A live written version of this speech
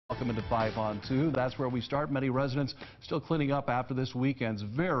welcome into 5 on 2. That's where we start. Many residents still cleaning up after this weekend's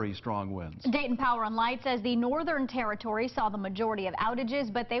very strong winds. Dayton Power and Light says the Northern Territory saw the majority of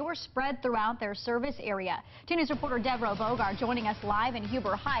outages, but they were spread throughout their service area. 2 News reporter Deborah Bogart joining us live in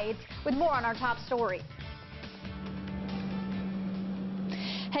Huber Heights with more on our top story.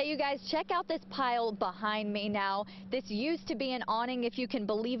 Hey, you guys, check out this pile behind me now. This used to be an awning, if you can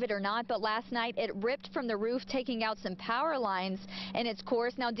believe it or not, but last night it ripped from the roof, taking out some power lines in its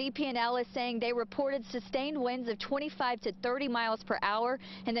course. Now, DP&L is saying they reported sustained winds of 25 to 30 miles per hour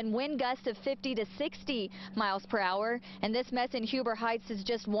and then wind gusts of 50 to 60 miles per hour. And this mess in Huber Heights is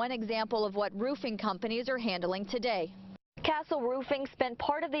just one example of what roofing companies are handling today. Castle Roofing spent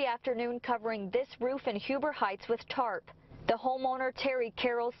part of the afternoon covering this roof in Huber Heights with tarp. The homeowner, Terry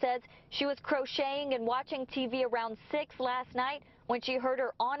Carroll, says she was crocheting and watching TV around 6 last night when she heard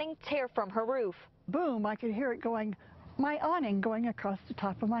her awning tear from her roof. Boom, I could hear it going, my awning going across the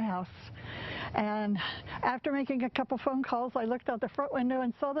top of my house. And after making a couple phone calls, I looked out the front window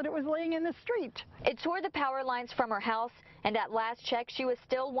and saw that it was laying in the street. It tore the power lines from her house, and at last check, she was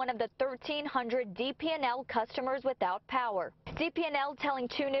still one of the 1,300 DP&L customers without power. DP&L telling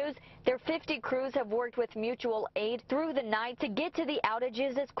 2 News their 50 crews have worked with mutual aid through the night to get to the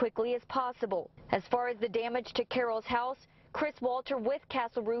outages as quickly as possible. As far as the damage to Carol's house, Chris Walter with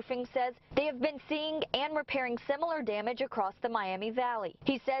Castle Roofing says they have been seeing and repairing similar damage across the Miami Valley.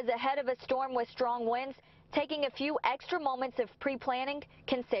 He says ahead of a storm with strong winds, taking a few extra moments of pre-planning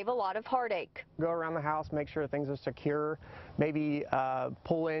can save a lot of heartache. Go around the house, make sure things are secure, maybe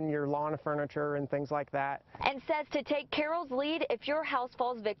pull in your lawn furniture and things like that. And says to take Carol's lead if your house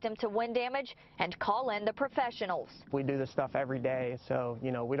falls victim to wind damage and call in the professionals. We do this stuff every day, so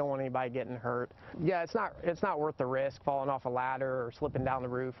we don't want anybody getting hurt. Yeah, it's not worth the risk, falling off a ladder or slipping down the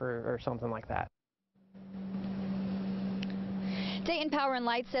roof or something like that. Dayton Power and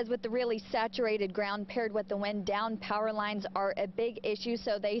Light says with the really saturated ground paired with the wind, down power lines are a big issue,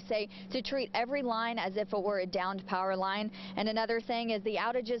 so they say to treat every line as if it were a downed power line. And another thing is the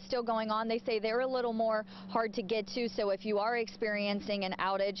outages still going on. They say they're a little more hard to get to, so if you are experiencing an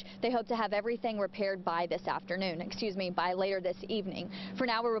outage, they hope to have everything repaired by this afternoon, by later this evening. For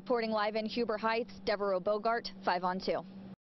now, we're reporting live in Huber Heights. Deborah Bogart, 5 on 2.